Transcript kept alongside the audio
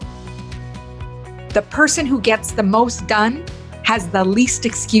The person who gets the most done has the least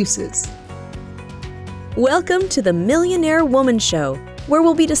excuses. Welcome to the Millionaire Woman Show, where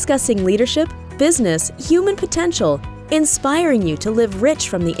we'll be discussing leadership, business, human potential, inspiring you to live rich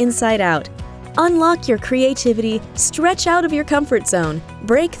from the inside out. Unlock your creativity, stretch out of your comfort zone,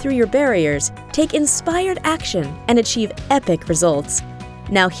 break through your barriers, take inspired action, and achieve epic results.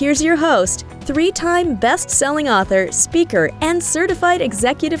 Now here's your host, 3-time best-selling author, speaker, and certified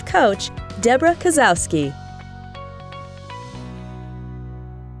executive coach, Deborah Kozowski.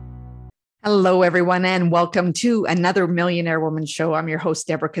 Hello, everyone, and welcome to another Millionaire Woman Show. I'm your host,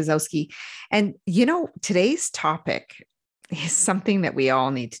 Deborah Kozowski. And today's topic is something that we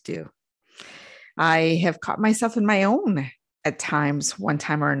all need to do. I have caught myself in my own at times, one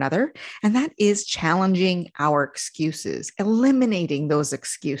time or another, and that is challenging our excuses, eliminating those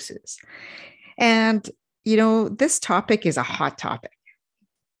excuses. And, this topic is a hot topic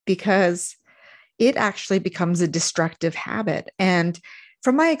because it actually becomes a destructive habit. And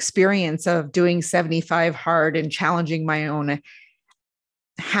from my experience of doing 75 hard and challenging my own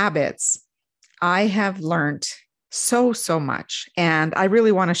habits, I have learned so much. And I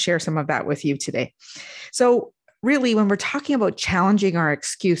really want to share some of that with you today. So really, when we're talking about challenging our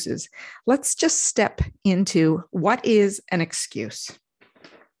excuses, let's just step into what is an excuse.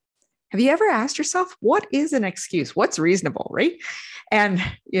 Have you ever asked yourself, what is an excuse? What's reasonable, right? And,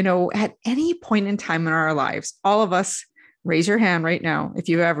 at any point in time in our lives, all of us, raise your hand right now if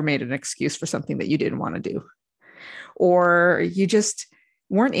you've ever made an excuse for something that you didn't want to do, or you just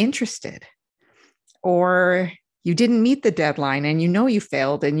weren't interested, or you didn't meet the deadline and you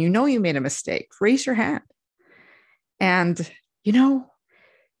failed and you made a mistake. Raise your hand. And,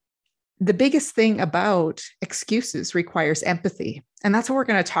 the biggest thing about excuses requires empathy. And that's what we're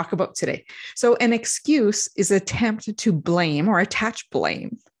going to talk about today. So an excuse is an attempt to blame or attach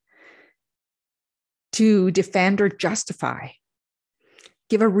blame, to defend or justify,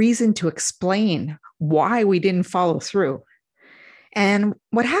 give a reason to explain why we didn't follow through. And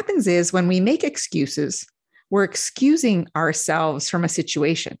what happens is when we make excuses, we're excusing ourselves from a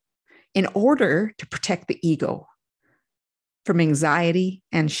situation in order to protect the ego from anxiety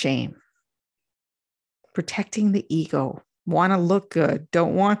and shame. Protecting the ego, want to look good,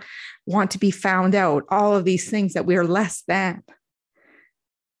 don't want to be found out, all of these things that we are less than.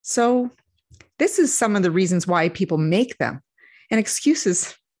 So this is some of the reasons why people make them. And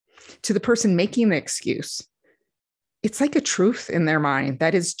excuses, to the person making the excuse, it's like a truth in their mind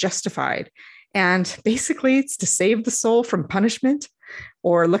that is justified. And basically, it's to save the soul from punishment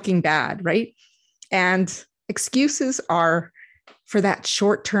or looking bad, right? And excuses are for that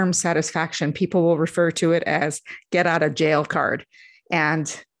short-term satisfaction. People will refer to it as get out of jail card.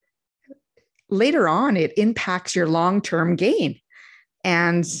 And later on, it impacts your long-term gain.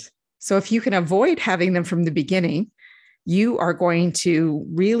 And so if you can avoid having them from the beginning, you are going to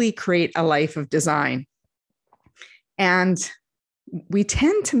really create a life of design. And we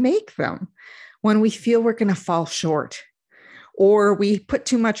tend to make them when we feel we're going to fall short, or we put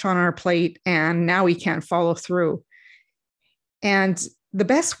too much on our plate and now we can't follow through. And the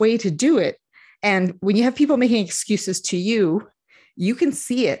best way to do it, and when you have people making excuses to you, you can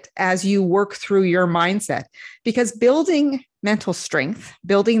see it as you work through your mindset, because building mental strength,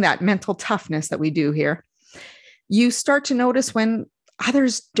 building that mental toughness that we do here, you start to notice when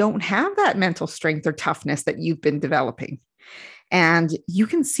others don't have that mental strength or toughness that you've been developing. And you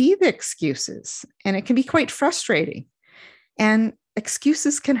can see the excuses, and it can be quite frustrating. And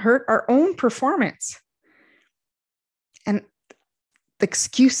excuses can hurt our own performance. And the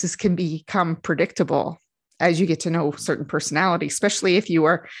excuses can become predictable as you get to know certain personality, especially if you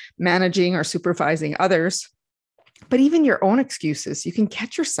are managing or supervising others. But even your own excuses, you can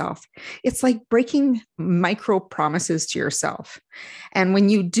catch yourself. It's like breaking micro promises to yourself. And when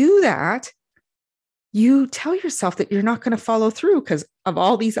you do that, you tell yourself that you're not going to follow through because of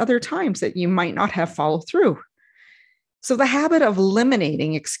all these other times that you might not have followed through. So the habit of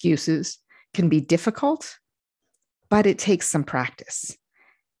eliminating excuses can be difficult, but it takes some practice.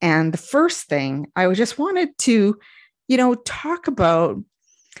 And the first thing I just wanted to, talk about,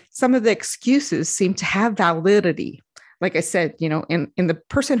 some of the excuses seem to have validity. Like I said, in the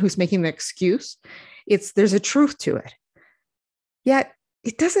person who's making the excuse, there's a truth to it. Yet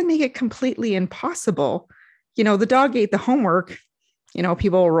it doesn't make it completely impossible. The dog ate the homework.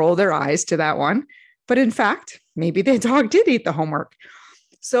 People will roll their eyes to that one. But in fact, maybe the dog did eat the homework.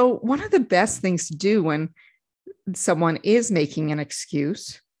 So one of the best things to do when someone is making an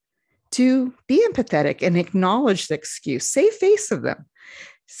excuse, to be empathetic and acknowledge the excuse, save face of them.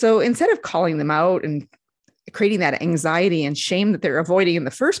 So instead of calling them out and creating that anxiety and shame that they're avoiding in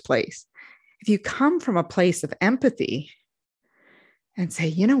the first place, if you come from a place of empathy and say,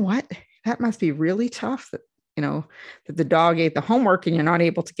 you know what, that must be really tough that, that the dog ate the homework and you're not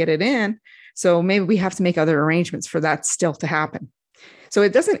able to get it in. So maybe we have to make other arrangements for that still to happen. So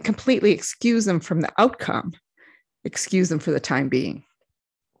it doesn't completely excuse them from the outcome, excuse them for the time being.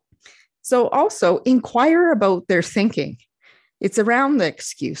 So also inquire about their thinking. It's around the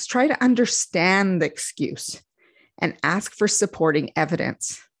excuse. Try to understand the excuse and ask for supporting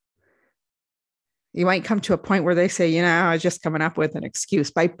evidence. You might come to a point where they say, I was just coming up with an excuse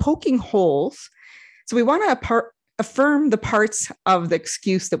by poking holes. So we want to affirm the parts of the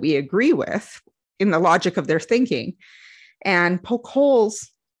excuse that we agree with in the logic of their thinking and poke holes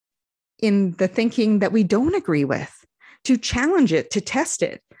in the thinking that we don't agree with, to challenge it, to test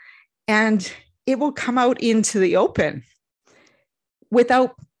it. And it will come out into the open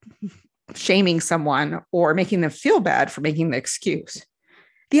without shaming someone or making them feel bad for making the excuse.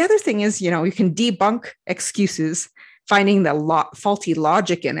 The other thing is, you can debunk excuses, finding the faulty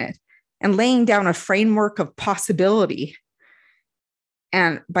logic in it and laying down a framework of possibility.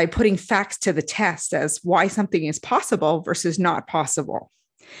 And by putting facts to the test as why something is possible versus not possible.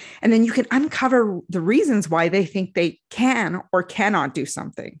 And then you can uncover the reasons why they think they can or cannot do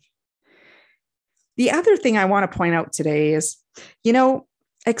something. The other thing I want to point out today is,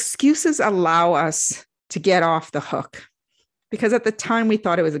 excuses allow us to get off the hook because at the time we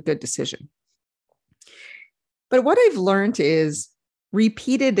thought it was a good decision. But what I've learned is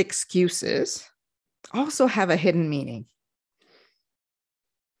repeated excuses also have a hidden meaning.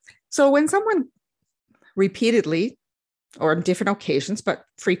 So when someone repeatedly or on different occasions, but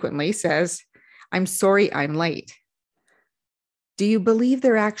frequently says, I'm sorry, I'm late, do you believe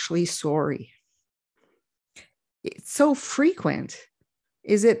they're actually sorry? It's so frequent.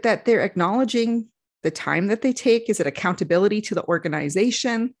 Is it that they're acknowledging the time that they take? Is it accountability to the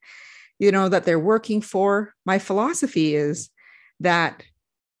organization, that they're working for? My philosophy is that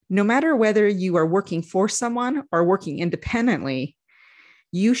no matter whether you are working for someone or working independently,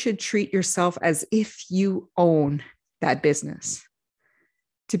 you should treat yourself as if you own that business.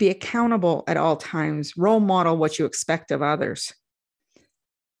 To be accountable at all times, role model what you expect of others.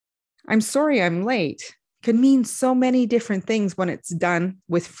 I'm sorry I'm late can mean so many different things when it's done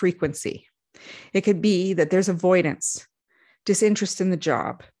with frequency. It could be that there's avoidance, disinterest in the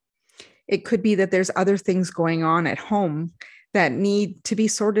job. It could be that there's other things going on at home that need to be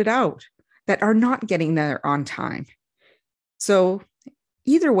sorted out, that are not getting there on time. So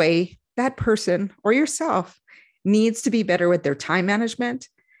either way, that person or yourself needs to be better with their time management,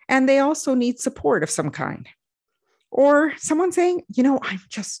 and they also need support of some kind. Or someone saying, I'm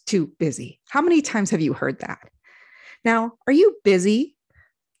just too busy. How many times have you heard that? Now, are you busy?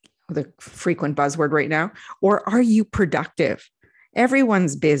 The frequent buzzword right now. Or are you productive?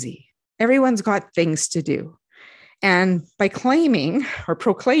 Everyone's busy. Everyone's got things to do. And by claiming or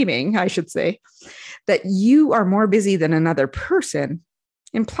proclaiming, I should say, that you are more busy than another person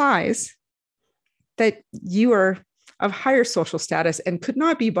implies that you are of higher social status and could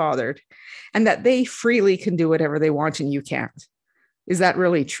not be bothered, and that they freely can do whatever they want and you can't. Is that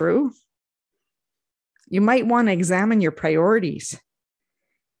really true? You might want to examine your priorities.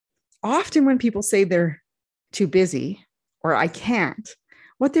 Often when people say they're too busy or I can't,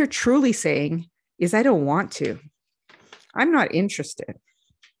 what they're truly saying is I don't want to. I'm not interested.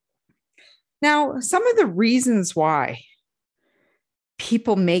 Now, some of the reasons why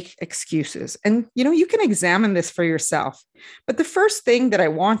people make excuses, and you can examine this for yourself. But the first thing that I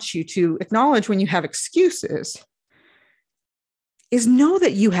want you to acknowledge when you have excuses is know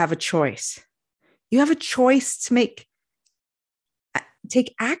that you have a choice. You have a choice to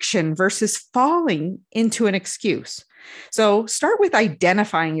take action versus falling into an excuse. So start with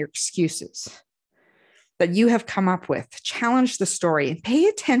identifying your excuses that you have come up with. Challenge the story and pay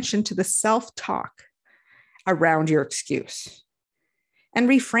attention to the self-talk around your excuse. And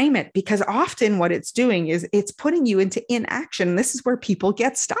reframe it, because often what it's doing is it's putting you into inaction. This is where people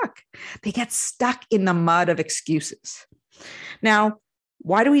get stuck. They get stuck in the mud of excuses. Now,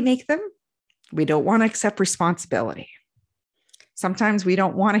 why do we make them? We don't want to accept responsibility. Sometimes we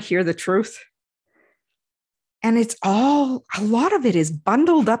don't want to hear the truth. And a lot of it is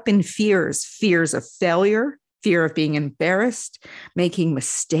bundled up in fears of failure, fear of being embarrassed, making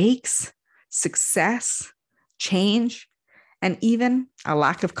mistakes, success, change, and even a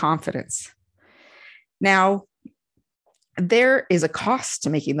lack of confidence. Now, there is a cost to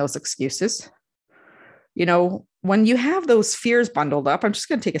making those excuses. When you have those fears bundled up, I'm just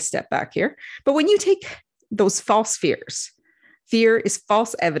going to take a step back here. But when you take those false fears, fear is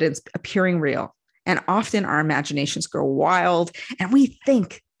false evidence appearing real. And often our imaginations grow wild and we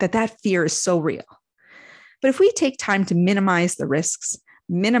think that fear is so real. But if we take time to minimize the risks,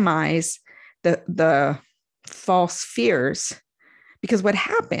 minimize the false fears, because what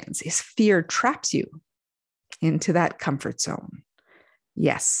happens is fear traps you into that comfort zone.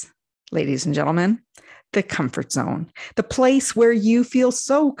 Yes, ladies and gentlemen, the comfort zone, the place where you feel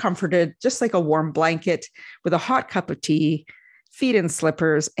so comforted, just like a warm blanket with a hot cup of tea, feet in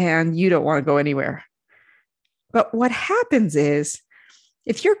slippers, and you don't want to go anywhere. But what happens is,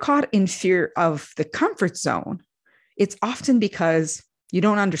 if you're caught in fear of the comfort zone, it's often because you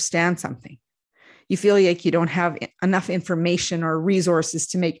don't understand something. You feel like you don't have enough information or resources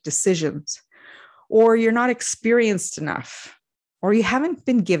to make decisions, or you're not experienced enough, or you haven't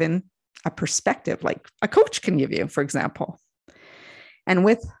been given a perspective like a coach can give you, for example. And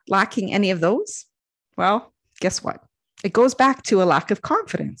with lacking any of those, well, guess what? It goes back to a lack of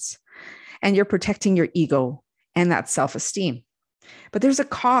confidence, and you're protecting your ego and that self-esteem. But there's a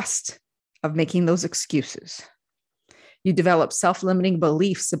cost of making those excuses. You develop self-limiting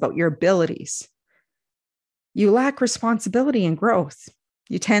beliefs about your abilities. You lack responsibility and growth.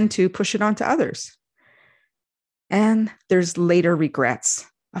 You tend to push it onto others. And there's later regrets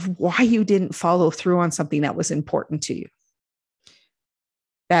of why you didn't follow through on something that was important to you.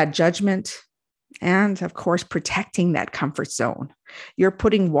 Bad judgment, and of course, protecting that comfort zone. You're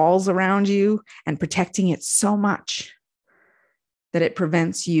putting walls around you and protecting it so much that it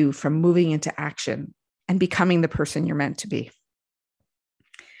prevents you from moving into action and becoming the person you're meant to be.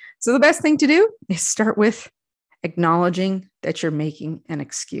 So the best thing to do is start with acknowledging that you're making an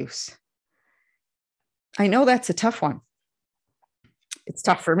excuse. I know that's a tough one. It's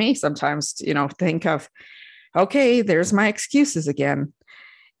tough for me sometimes to, think of, okay, there's my excuses again.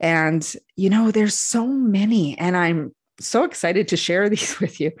 And, there's so many, and I'm so excited to share these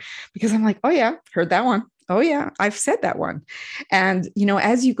with you because I'm like, oh yeah, heard that one. Oh yeah, I've said that one. And,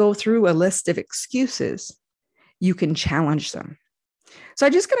 as you go through a list of excuses, you can challenge them. So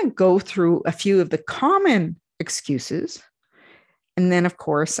I'm just going to go through a few of the common excuses. And then, of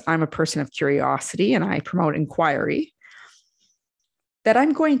course, I'm a person of curiosity and I promote inquiry, that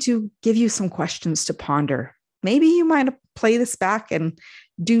I'm going to give you some questions to ponder. Maybe you might play this back and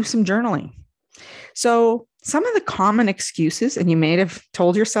do some journaling. So some of the common excuses, and you may have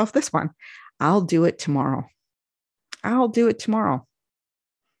told yourself this one, I'll do it tomorrow. I'll do it tomorrow.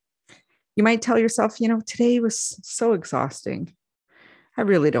 You might tell yourself, today was so exhausting. I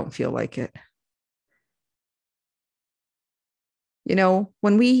really don't feel like it.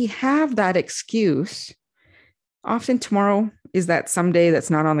 When we have that excuse, often tomorrow is that someday that's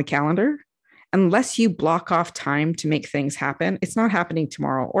not on the calendar. Unless you block off time to make things happen, it's not happening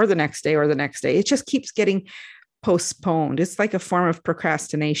tomorrow or the next day or the next day. It just keeps getting postponed. It's like a form of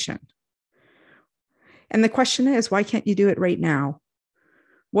procrastination. And the question is, why can't you do it right now?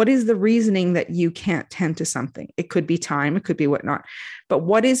 What is the reasoning that you can't tend to something? It could be time, it could be whatnot. But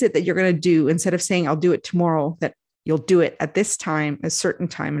what is it that you're going to do instead of saying, I'll do it tomorrow, that you'll do it at this time, a certain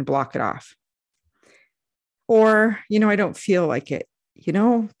time, and block it off? Or, I don't feel like it.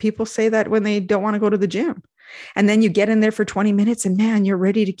 People say that when they don't want to go to the gym. And then you get in there for 20 minutes and man, you're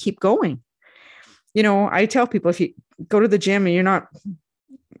ready to keep going. I tell people, if you go to the gym and you're not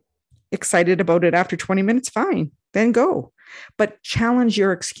excited about it after 20 minutes, fine, then go. But challenge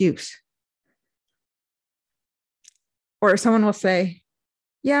your excuse. Or someone will say,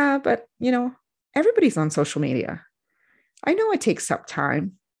 yeah, but everybody's on social media. I know it takes up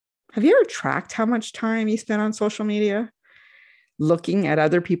time. Have you ever tracked how much time you spend on social media? Looking at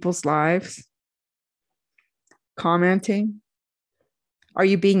other people's lives? Commenting? Are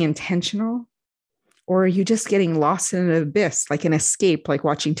you being intentional? Or are you just getting lost in an abyss, like an escape, like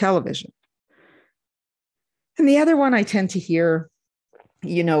watching television? And the other one I tend to hear,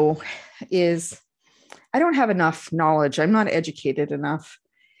 is I don't have enough knowledge. I'm not educated enough.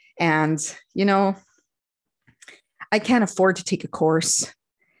 And, I can't afford to take a course.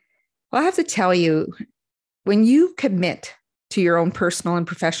 Well, I have to tell you, when you commit to your own personal and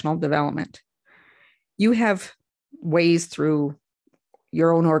professional development, you have ways through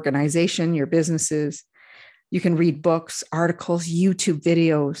your own organization, your businesses. You can read books, articles, YouTube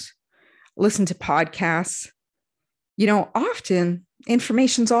videos, listen to podcasts. Often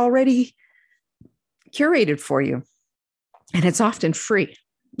information's already curated for you, and it's often free.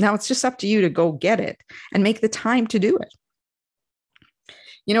 Now it's just up to you to go get it and make the time to do it.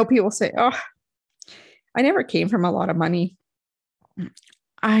 People say, oh, I never came from a lot of money.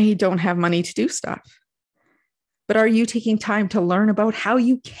 I don't have money to do stuff. But are you taking time to learn about how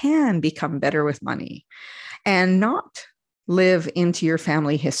you can become better with money and not live into your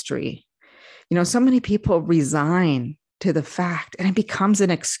family history? So many people resign to the fact and it becomes an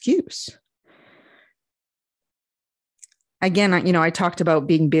excuse. Again, I talked about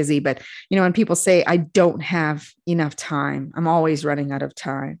being busy, but when people say, I don't have enough time, I'm always running out of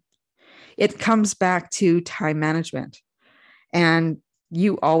time. It comes back to time management. And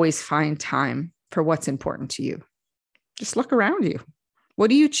you always find time for what's important to you. Just look around you. What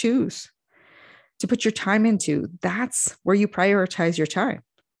do you choose to put your time into? That's where you prioritize your time.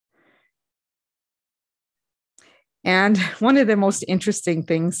 And one of the most interesting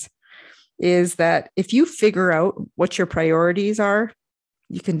things is that if you figure out what your priorities are,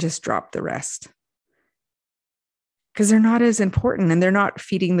 you can just drop the rest. Because they're not as important and they're not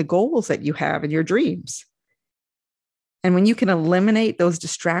feeding the goals that you have in your dreams. And when you can eliminate those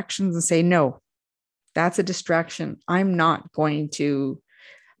distractions and say, no, that's a distraction. I'm not going to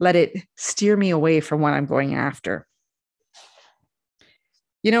let it steer me away from what I'm going after.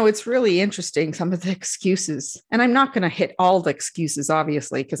 It's really interesting, some of the excuses. And I'm not going to hit all the excuses,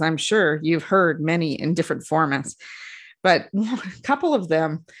 obviously, because I'm sure you've heard many in different formats. But a couple of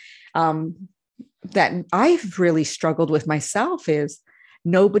them that I've really struggled with myself is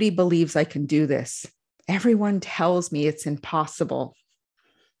nobody believes I can do this. Everyone tells me it's impossible.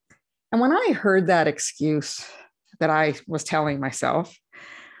 And when I heard that excuse that I was telling myself,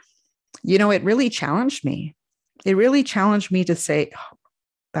 it really challenged me. It really challenged me to say, oh,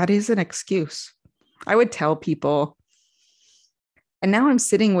 that is an excuse. I would tell people, and now I'm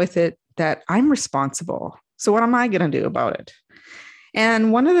sitting with it, that I'm responsible. So what am I going to do about it?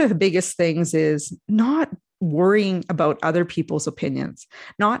 And one of the biggest things is not worrying about other people's opinions,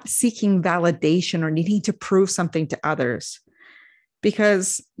 not seeking validation or needing to prove something to others.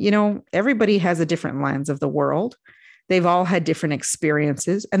 Because, everybody has a different lens of the world. They've all had different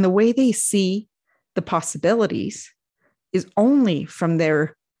experiences, and the way they see the possibilities is only from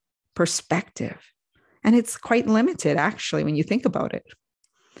their perspective. And it's quite limited, actually, when you think about it.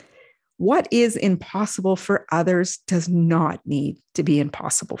 What is impossible for others does not need to be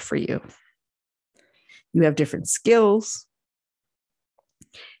impossible for you. You have different skills.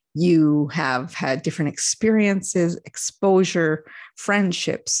 You have had different experiences, exposure,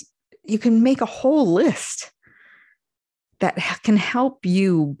 friendships. You can make a whole list that can help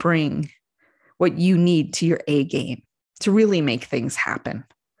you bring what you need to your A game to really make things happen.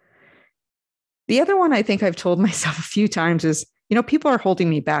 The other one I think I've told myself a few times is, people are holding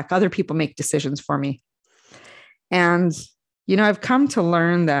me back. Other people make decisions for me. And, I've come to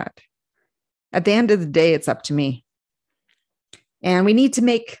learn that at the end of the day, it's up to me. And we need to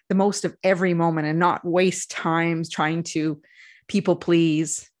make the most of every moment and not waste time trying to people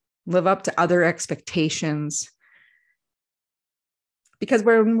please, live up to other expectations. Because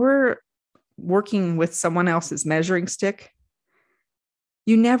when we're working with someone else's measuring stick,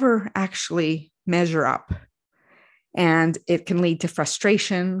 you never actually measure up. And it can lead to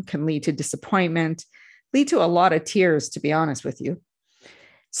frustration, can lead to disappointment, lead to a lot of tears, to be honest with you.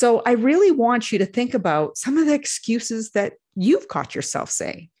 So I really want you to think about some of the excuses that you've caught yourself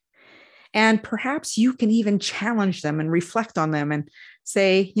saying. And perhaps you can even challenge them and reflect on them and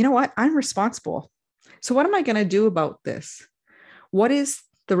say, you know what, I'm responsible. So what am I going to do about this? What is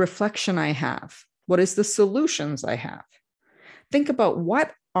the reflection I have? What is the solutions I have? Think about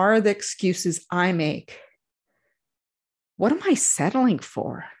what are the excuses I make? What am I settling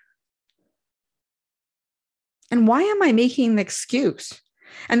for? And why am I making the excuse?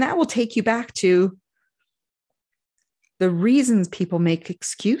 And that will take you back to the reasons people make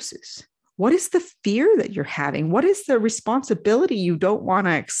excuses. What is the fear that you're having? What is the responsibility you don't want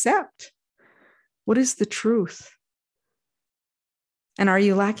to accept? What is the truth? And are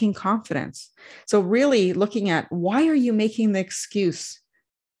you lacking confidence? So really looking at why are you making the excuse?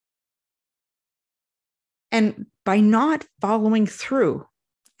 And by not following through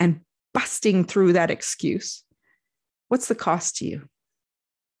and busting through that excuse, what's the cost to you?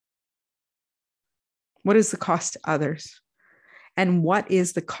 What is the cost to others? And what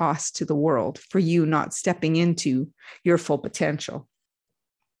is the cost to the world for you not stepping into your full potential?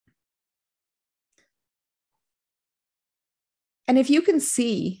 And if you can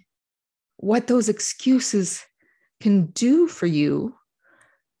see what those excuses can do for you,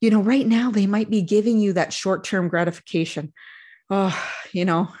 right now they might be giving you that short-term gratification. Oh,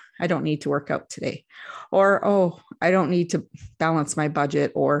 I don't need to work out today. Or, oh, I don't need to balance my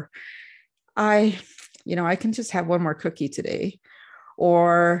budget. Or I can just have one more cookie today.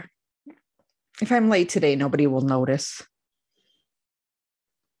 Or if I'm late today, nobody will notice.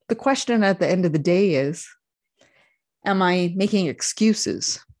 The question at the end of the day is, am I making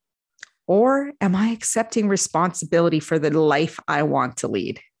excuses? Or am I accepting responsibility for the life I want to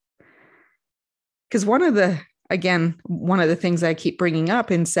lead? Because one of the again, one of the things I keep bringing up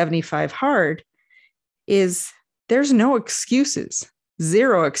in 75 Hard is there's no excuses,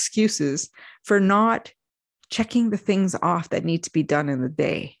 zero excuses for not checking the things off that need to be done in the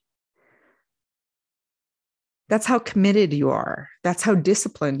day. That's how committed you are. That's how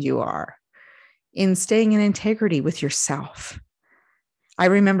disciplined you are in staying in integrity with yourself. I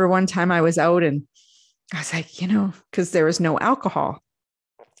remember one time I was out and I was like, because there was no alcohol.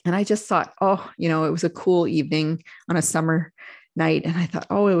 And I just thought, it was a cool evening on a summer night. And I thought,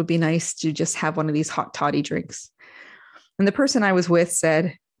 it would be nice to just have one of these hot toddy drinks. And the person I was with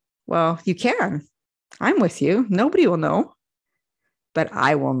said, well, you can. I'm with you. Nobody will know, but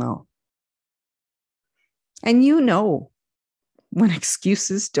I will know. And when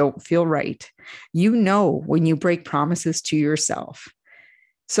excuses don't feel right. When you break promises to yourself.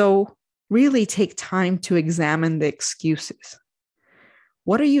 So really take time to examine the excuses.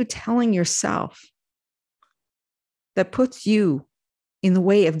 What are you telling yourself that puts you in the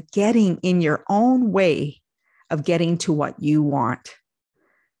way of getting in your own way of getting to what you want?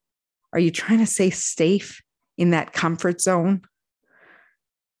 Are you trying to stay safe in that comfort zone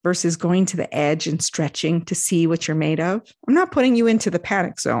versus going to the edge and stretching to see what you're made of? I'm not putting you into the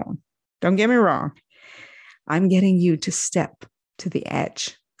panic zone. Don't get me wrong. I'm getting you to step to the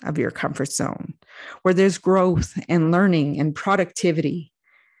edge of your comfort zone where there's growth and learning and productivity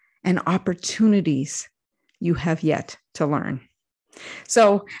and opportunities you have yet to learn.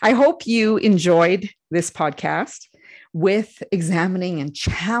 So I hope you enjoyed this podcast with examining and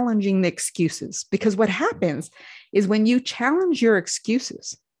challenging the excuses, because what happens is when you challenge your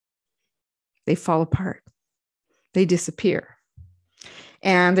excuses, they fall apart, they disappear.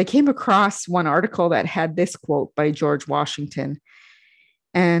 And I came across one article that had this quote by George Washington,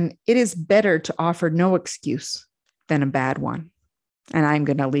 and it is better to offer no excuse than a bad one. And I'm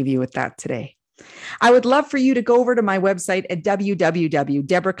going to leave you with that today. I would love for you to go over to my website at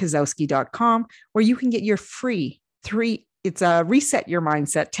www.deborahkozowski.com, where you can get your free it's a Reset Your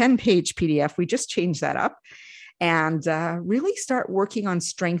Mindset 10-page PDF. We just changed that up and really start working on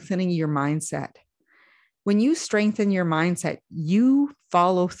strengthening your mindset. When you strengthen your mindset, you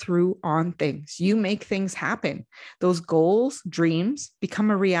follow through on things. You make things happen. Those goals, dreams become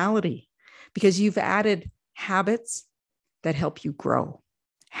a reality because you've added habits that help you grow,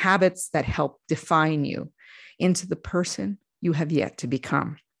 habits that help define you into the person you have yet to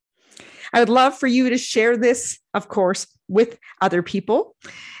become. I would love for you to share this, of course, with other people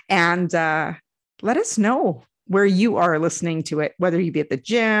and let us know where you are listening to it, whether you be at the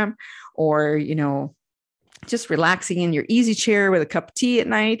gym or, just relaxing in your easy chair with a cup of tea at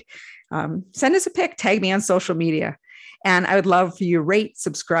night. Send us a pic, tag me on social media. And I would love for you to rate,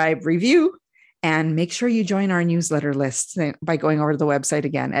 subscribe, review, and make sure you join our newsletter list by going over to the website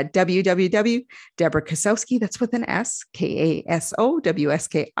again at www.deborahkozowski, that's with an S,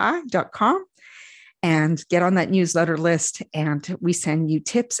 KASOWSKI.com, and get on that newsletter list. And we send you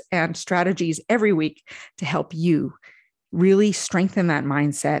tips and strategies every week to help you really strengthen that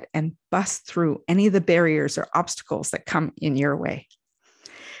mindset and bust through any of the barriers or obstacles that come in your way.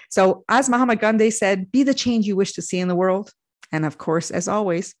 So as Mahatma Gandhi said, be the change you wish to see in the world. And of course, as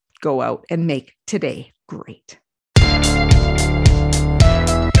always, go out and make today great.